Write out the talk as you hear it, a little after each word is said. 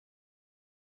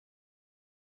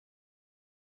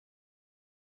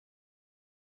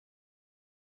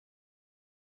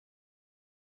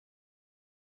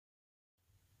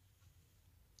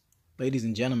Ladies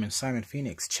and gentlemen, Simon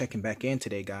Phoenix checking back in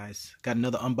today, guys. Got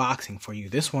another unboxing for you.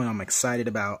 This one I'm excited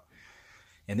about.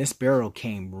 And this barrel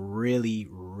came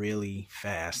really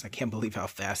fast. I can't believe how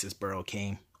fast this barrel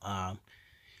came.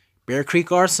 Bear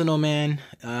Creek Arsenal, man.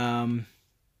 Been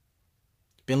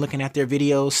looking at their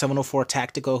videos. 704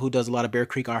 Tactical, who does a lot of Bear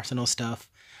Creek Arsenal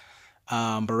stuff.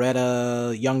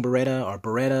 Beretta, Young Beretta, or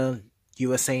Beretta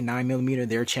USA 9mm,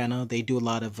 their channel. They do a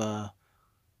lot of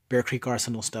Bear Creek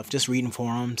Arsenal stuff. Just reading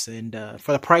forums, and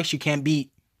for the price you can't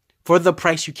beat. For the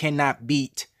price you cannot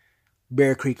beat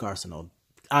Bear Creek Arsenal.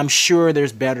 I'm sure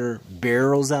there's better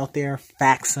barrels out there.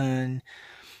 Faxon.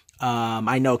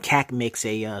 I know CAC makes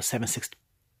a 7.62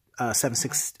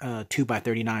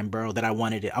 2x39 barrel that I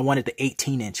wanted. I wanted the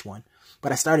 18-inch one,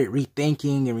 but I started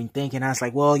rethinking. I was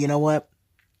like, well, you know what?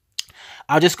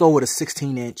 I'll just go with a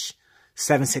 16-inch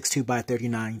 7.62 by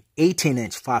 39,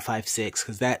 18-inch 5.56,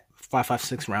 because that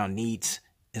 5.56 round needs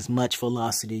as much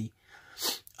velocity.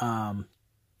 You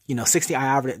know, 60.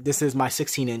 This is my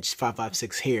 16-inch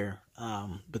 5.56 here,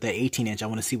 but that 18-inch, I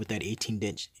want to see what that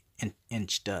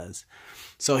 18-inch does.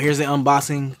 So here's the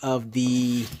unboxing of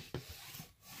the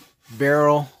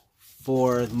barrel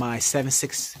for my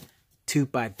 7.62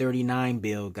 by 39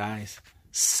 build, guys.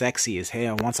 Sexy as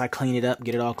hell. Once I clean it up,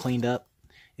 get it all cleaned up,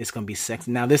 it's gonna be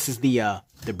sexy. Now this is the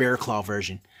Bear Claw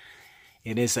version.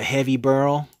 It is a heavy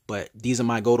barrel, but these are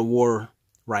my go-to-war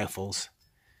rifles,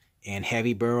 and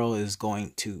heavy barrel is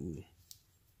going to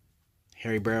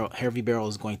heavy barrel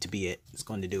is going to be it. It's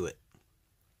going to do it.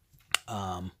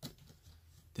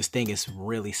 This thing is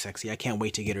really sexy. I can't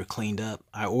wait to get her cleaned up.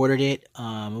 I ordered it.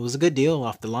 It was a good deal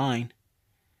off the line,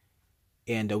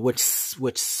 and which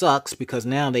sucks because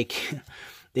now they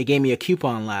gave me a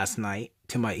coupon last night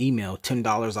to my email,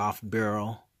 $10 off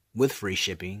barrel with free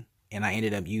shipping, and I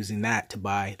ended up using that to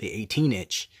buy the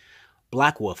 18-inch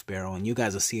Black Wolf barrel, and you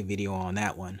guys will see a video on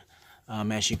that one.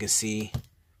 As you can see,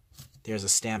 there's a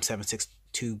stamp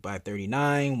 7.62 by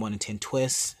 39, 1 in 10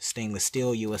 twists, stainless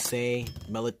steel USA,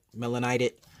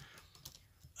 melanited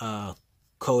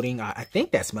coating. I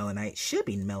think that's melanite. Should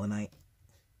be melanite.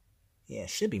 Yeah, it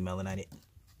should be melanited.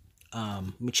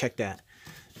 Let me check that.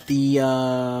 The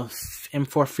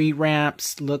M4 feed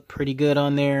ramps look pretty good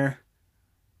on there.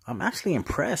 I'm actually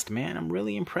impressed, man. I'm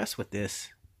really impressed with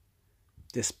this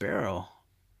barrel.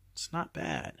 It's not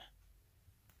bad.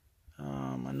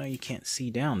 I know you can't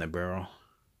see down the barrel.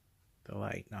 The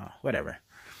light, no, whatever.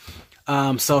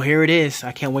 So here it is.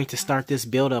 I can't wait to start this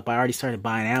build up. I already started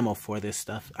buying ammo for this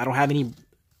stuff. I don't have any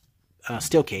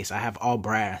steel case. I have all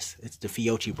brass. It's the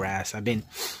Fiocchi brass. I've been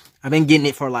getting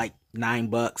it for like $9,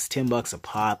 $10 a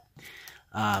pop.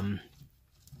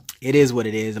 It is what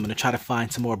it is. I'm gonna try to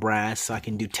find some more brass so I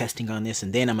can do testing on this,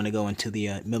 and then I'm gonna go into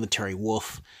the Military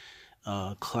Wolf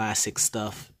classic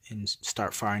stuff and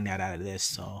start firing that out of this.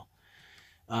 So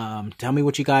tell me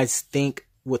what you guys think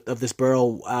of this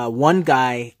barrel. One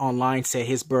guy online said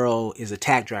his barrel is a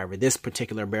tack driver. This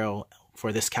particular barrel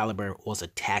for this caliber was a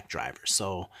tack driver.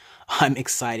 So I'm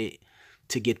excited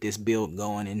to get this build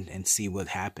going and see what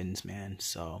happens, man.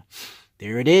 So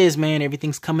there it is, man.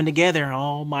 Everything's coming together.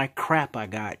 All my crap I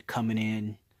got coming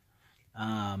in.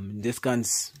 This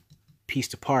gun's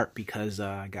pieced apart because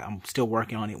I'm still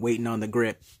working on it, waiting on the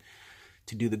grip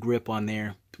to do the grip on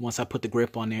there. Once I put the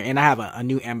grip on there, and I have a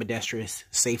new ambidextrous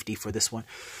safety for this one.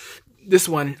 This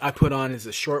one I put on is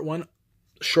a short one,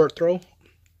 short throw.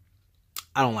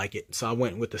 I don't like it, so I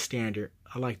went with the standard.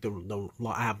 I like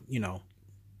I have, you know,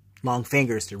 long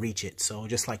fingers to reach it. So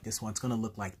just like this one, it's gonna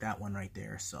look like that one right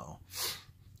there. So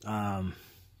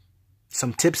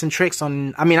some tips and tricks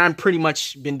on, I mean, I've pretty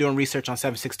much been doing research on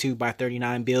 7.62 by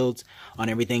 39 builds, on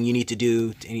everything you need to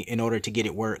do in order to get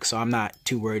it work. So I'm not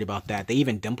too worried about that. They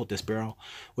even dimpled this barrel,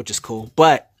 which is cool.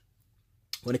 But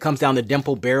when it comes down to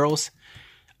dimple barrels,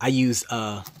 I use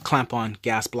clamp-on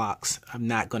gas blocks. I'm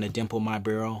not going to dimple my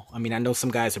barrel. I mean, I know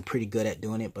some guys are pretty good at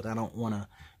doing it, but I don't want to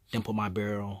dimple my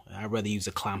barrel. I'd rather use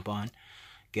a clamp-on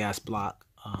gas block.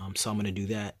 So I'm going to do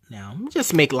that now.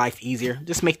 Just make life easier.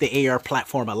 Just make the AR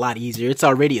platform a lot easier. It's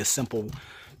already a simple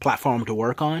platform to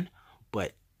work on,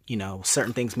 but, you know,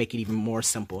 certain things make it even more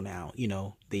simple now. You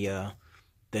know, the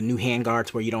new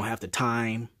handguards where you don't have to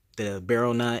time, the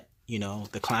barrel nut, you know,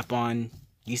 the clamp-on.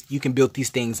 You can build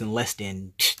these things in less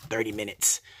than 30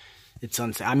 minutes.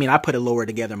 I mean, I put a lower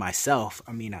together myself.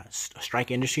 I mean, a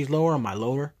Strike Industries lower on my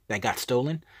lower that got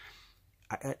stolen.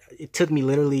 It took me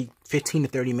literally 15 to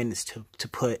 30 minutes to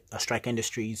put a Strike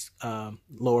Industries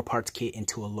lower parts kit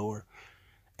into a lower,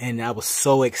 and I was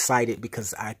so excited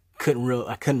because I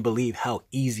couldn't believe how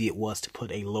easy it was to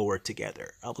put a lower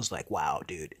together. I was like, wow,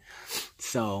 dude.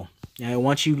 So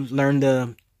once you learn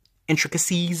the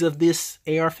intricacies of this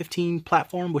AR-15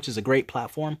 platform, which is a great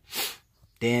platform,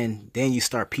 then you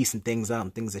start piecing things out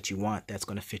and things that you want that's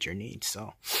going to fit your needs.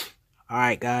 So, all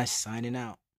right, guys, signing out.